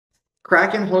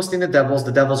Kraken hosting the Devils.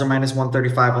 The Devils are minus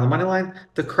 135 on the money line.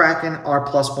 The Kraken are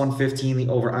plus 115. The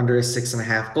over-under is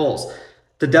 6.5 goals.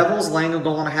 The Devils laying a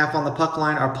goal and a half on the puck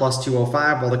line are plus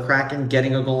 205, while the Kraken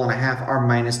getting a goal and a half are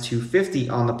minus 250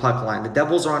 on the puck line. The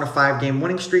Devils are on a 5-game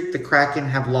winning streak. The Kraken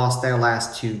have lost their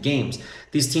last 2 games.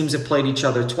 These teams have played each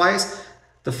other twice.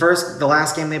 The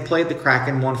last game they played, the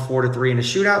Kraken won 4-3 in a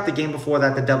shootout. The game before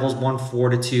that, the Devils won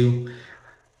 4-2.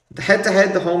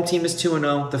 Head-to-head, the home team is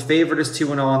 2-0. The favorite is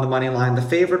 2-0 on the money line. The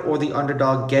favorite or the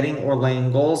underdog getting or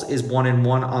laying goals is 1-1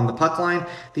 on the puck line.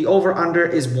 The over-under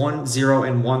is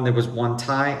 1-0-1. There was one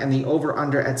tie, and the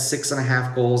over-under at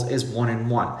 6.5 goals is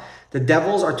 1-1. The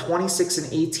Devils are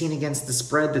 26-18 against the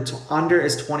spread. The under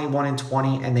is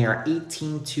 21-20, and they are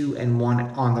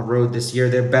 18-2-1 on the road this year.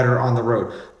 They're better on the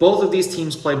road. Both of these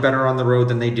teams play better on the road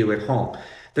than they do at home.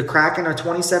 The Kraken are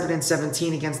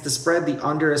 27-17 against the spread. The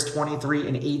under is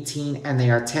 23-18, and they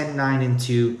are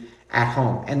 10-9-2 at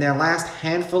home. In their last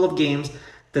handful of games,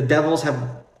 the Devils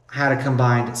have had a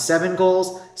combined 7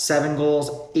 goals, 7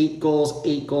 goals, 8 goals,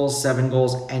 8 goals, 7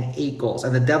 goals, and 8 goals.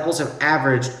 And the Devils have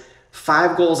averaged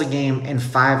 5 goals a game in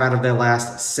 5 out of their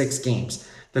last 6 games.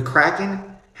 The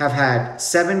Kraken have had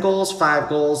 7 goals, 5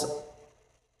 goals,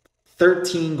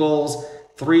 13 goals,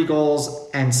 3 goals,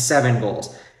 and 7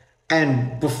 goals.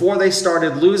 And before they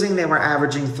started losing, they were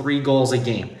averaging 3 goals a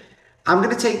game. I'm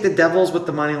going to take the Devils with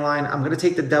the money line. I'm going to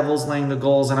take the Devils laying the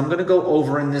goals, and I'm going to go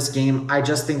over in this game. I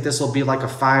just think this will be like a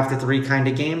 5-3 kind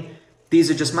of game.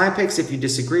 These are just my picks. If you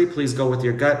disagree, please go with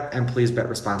your gut, and please bet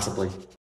responsibly.